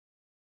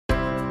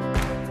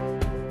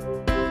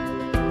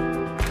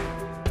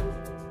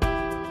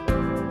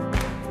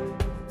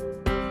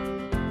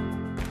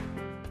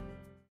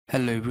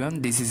Hello everyone,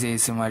 this is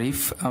M Arif.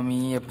 আমি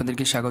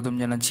আপনাদেরকে স্বাগতম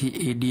জানাচ্ছি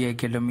এডি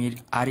একাডেমির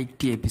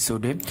আরেকটি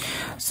এপিসোডে।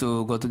 সো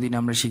গতদিন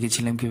আমরা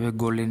শিখেছিলাম কীভাবে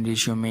গোল্ডেন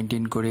রেশিও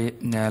মেনটেন করে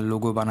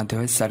লোগো বানাতে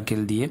হয়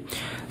সার্কেল দিয়ে।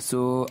 সো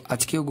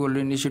আজকেও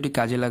গোল্ডেন রেশিওটি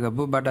কাজে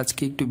লাগাবো, বাট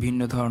আজকে একটু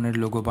ভিন্ন ধরনের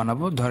লোগো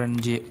বানাবো। ধরেন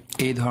যে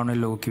এই ধরনের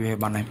লোগো কীভাবে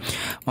বানায়,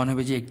 মনে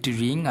হবে যে একটি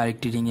রিং আর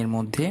একটি রিংয়ের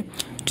মধ্যে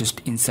জাস্ট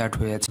ইনসার্ট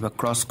হয়ে আছে বা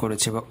ক্রস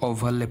করেছে বা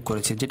ওভারল্যাপ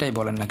করেছে, যেটাই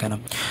বলেন না কেন।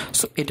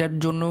 সো এটার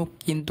জন্য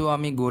কিন্তু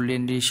আমি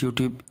গোল্ডেন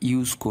রেশিওটি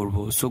ইউজ করব।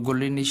 সো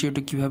গোল্ডেন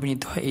রেশিওটি কীভাবে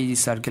নিতে হয়, এই যে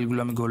সার্কেলগুলো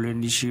আমি গোল্ডেন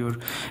রেশিওর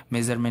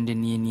মেজারমেন্টে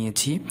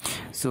নিয়েছি।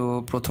 সো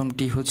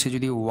প্রথমটি হচ্ছে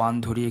যদি 1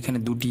 ধরি, এখানে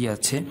দুটি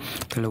আছে,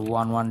 তাহলে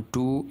 1 1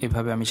 2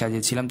 এভাবে আমি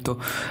সাজিয়েছিলাম। তো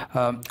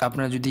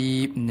আপনারা যদি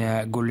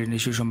গোল্ডেন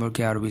রেশিও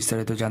সম্পর্কে আরও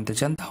বিস্তারিত জানতে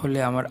চান, তাহলে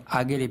আমার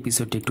আগের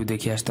এপিসোডটি একটু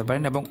দেখে আসতে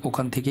পারেন এবং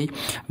ওখান থেকেই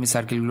আমি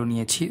সার্কেলগুলো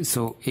নিয়েছি।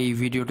 সো এই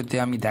ভিডিওটাতে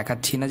আমি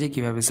দেখাচ্ছি না যে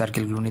কীভাবে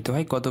সার্কেলগুলো নিতে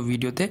হয়, কত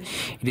ভিডিওতে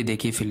এটি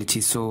দেখিয়ে ফেলেছি।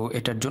 সো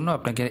এটার জন্য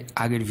আপনাকে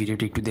আগের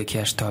ভিডিওটি একটু দেখে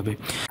আসতে হবে।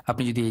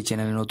 আপনি যদি এই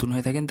চ্যানেলে নতুন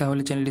হয়ে থাকেন,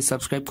 তাহলে চ্যানেলটি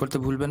সাবস্ক্রাইব করতে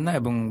ভুলবেন না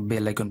এবং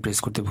বেল আইকন প্রেস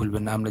করতে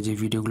ভুলবেন না। আমরা যে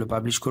ভিডিওগুলো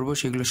পাবলিশ করব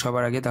সেগুলো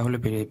সবার আগে তাহলে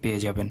পেয়ে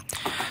যাবেন।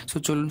 সো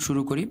চলুন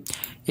শুরু করি।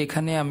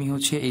 এখানে আমি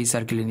হচ্ছে এই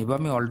সার্কেলে নিব,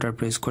 আমি অল্টার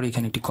প্রেস করে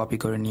এখানে একটি কপি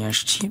করে নিয়ে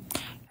আসছি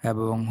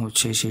এবং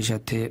হচ্ছে সেই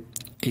সাথে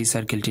এই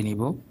সার্কেলটি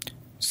নিব।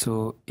 সো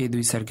এই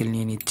দুই সার্কেল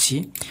নিয়ে নিচ্ছি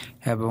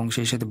এবং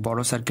সেই সাথে বড়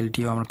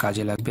সার্কেলটিও আমার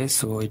কাজে লাগবে।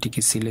 সো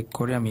এটিকে সিলেক্ট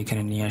করে আমি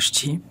এখানে নিয়ে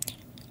আসছি।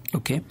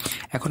 ওকে,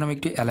 এখন আমি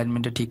একটু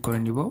অ্যালাইনমেন্টটা ঠিক করে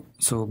নিব।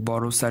 সো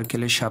বড়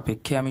সার্কেলের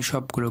সাপেক্ষে আমি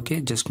সবগুলোকে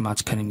জাস্ট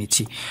মাঝখানে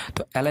নিচ্ছি।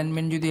 তো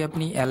অ্যালাইনমেন্ট যদি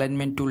আপনি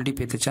অ্যালাইনমেন্ট টুলটি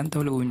পেতে চান,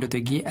 তাহলে উইন্ডোতে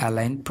গিয়ে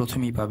অ্যালাইন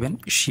প্রথমেই পাবেন,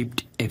 শিফট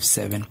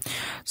F7।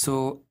 সো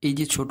এই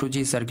যে ছোট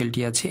যে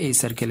সার্কেলটি আছে, এই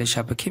সার্কেলের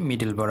সাপেক্ষে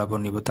মিডল বরাবর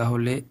নিব।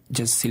 তাহলে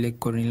জাস্ট সিলেক্ট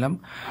করে নিলাম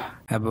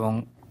এবং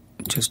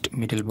জাস্ট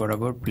মিডল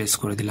বরাবর প্লেস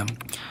করে দিলাম।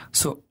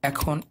 সো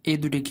এখন এই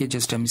দুটিকে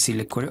জাস্ট আমি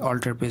সিলেক্ট করে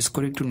অল্টার প্রেস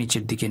করে একটু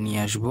নিচের দিকে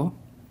নিয়ে আসবো।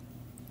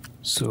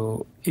 সো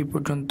এই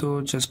পর্যন্ত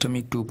জাস্ট আমি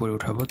একটু উপরে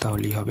উঠাবো,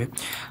 তাহলেই হবে।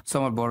 সো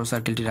আমার বড়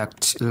সার্কেলটি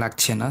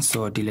লাগছে না, সো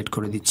ডিলিট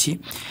করে দিচ্ছি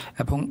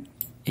এবং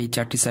এই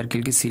চারটি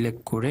সার্কেলকে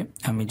সিলেক্ট করে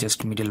আমি জাস্ট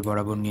মিডল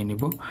বরাবর নিয়ে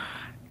নিব।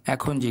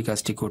 এখন যে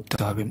কাজটি করতে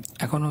হবে,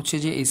 এখন হচ্ছে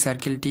যে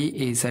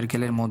এই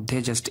সার্কেলের মধ্যে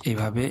জাস্ট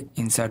এভাবে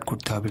ইনসার্ট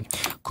করতে হবে।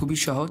 খুবই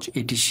সহজ,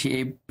 এটি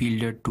শেপ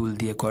বিল্ডার টুল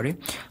দিয়ে করে।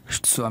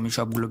 সো আমি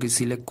সবগুলোকে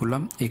সিলেক্ট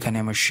করলাম, এখানে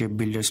আমার শেপ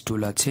বিল্ডার্স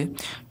টুল আছে।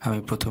 আমি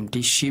প্রথমটি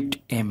শিফট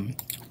M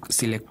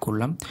সিলেক্ট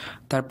করলাম,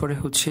 তারপরে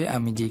হচ্ছে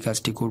আমি যে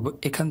কাজটি করব,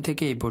 এখান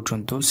থেকে এই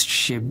পর্যন্ত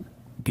শেপ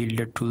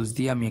বিল্ডার টুলস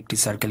দিয়ে আমি একটি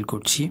সার্কেল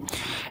করছি,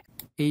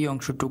 এই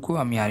অংশটুকু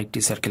আমি আরেকটি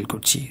সার্কেল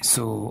করছি।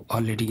 সো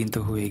অলরেডি কিন্তু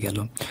হয়ে গেল।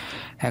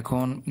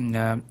 এখন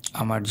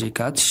আমার যে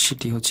কাজ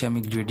সেটি হচ্ছে আমি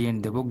গ্রেডিয়েন্ট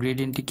দেবো।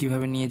 গ্রেডিয়েন্টটি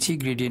কীভাবে নিয়েছি,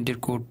 গ্রেডিয়েন্টের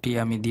কোডটি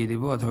আমি দিয়ে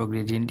দেবো, অথবা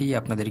গ্রেডিয়েন্টই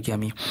আপনাদেরকে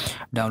আমি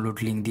ডাউনলোড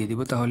লিঙ্ক দিয়ে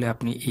দেবো, তাহলে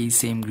আপনি এই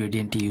সেম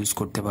গ্রেডিয়েন্টটি ইউজ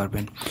করতে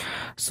পারবেন।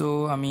 সো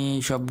আমি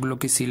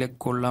সবগুলোকে সিলেক্ট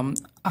করলাম,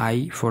 আই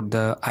ফর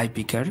দ্য আই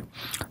পিকার,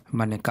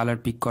 মানে কালার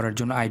পিক করার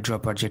জন্য আই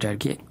ড্রপার, যেটা আর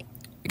কি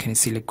এখানে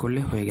সিলেক্ট করলে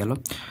হয়ে গেল।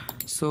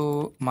 সো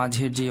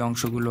মাঝের যে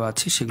অংশগুলো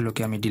আছে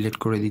সেগুলোকে আমি ডিলিট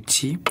করে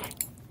দিচ্ছি।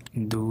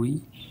 2,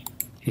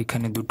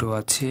 এখানে দুটো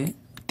আছে,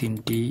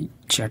 3টি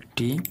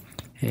 4টি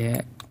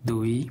 1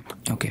 2,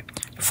 ওকে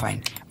ফাইন।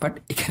 বাট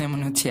এখানে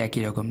মনে হচ্ছে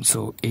একই রকম। সো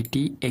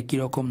এটি একই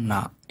রকম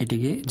না,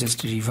 এটিকে জাস্ট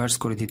রিভার্স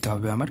করে দিতে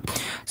হবে আমার।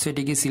 সো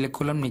এটিকে সিলেক্ট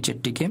করলাম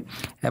নিচেরটিকে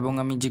এবং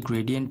আমি যে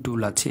গ্রেডিয়েন্ট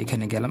টুল আছে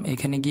এখানে গেলাম,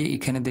 এখানে গিয়ে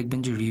এখানে দেখবেন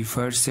যে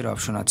রিভার্সের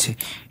অপশন আছে,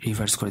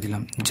 রিভার্স করে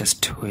দিলাম,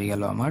 জাস্ট হয়ে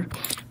গেল আমার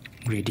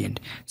গ্রেডিয়েন্ট।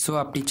 সো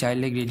আপনি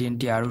চাইলে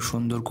গ্রেডিয়েন্টটি আরও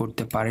সুন্দর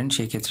করতে পারেন,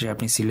 সেই ক্ষেত্রে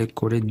আপনি সিলেক্ট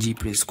করে জি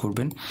প্রেস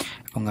করবেন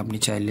এবং আপনি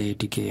চাইলে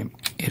এটিকে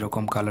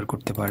এরকম কালার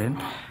করতে পারেন।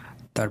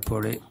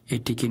 তারপরে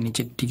এটিকে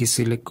নিচেরটিকে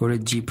সিলেক্ট করে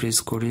জি প্রেস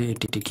করে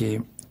এটিকে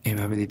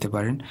এভাবে দিতে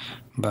পারেন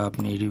বা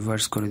আপনি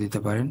রিভার্স করে দিতে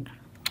পারেন।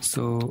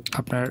 সো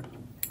আপনার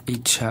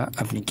ইচ্ছা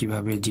আপনি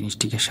কিভাবে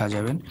জিনিসটিকে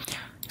সাজাবেন।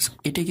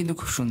 এটা কিন্তু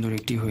খুব সুন্দর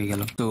একটি হয়ে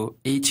গেল। তো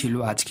এই ছিল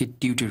আজকের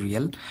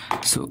টিউটোরিয়াল।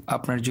 সো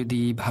আপনার যদি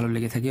ভালো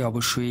লেগে থাকে,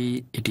 অবশ্যই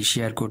এটি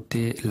শেয়ার করতে,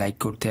 লাইক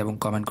করতে এবং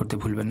কমেন্ট করতে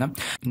ভুলবেন না।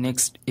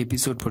 নেক্সট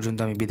এপিসোড পর্যন্ত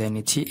আমি বিদায়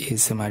নিচ্ছি।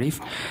 এম আরিফ,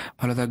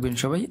 ভালো থাকবেন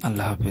সবাই,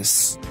 আল্লাহ হাফেজ।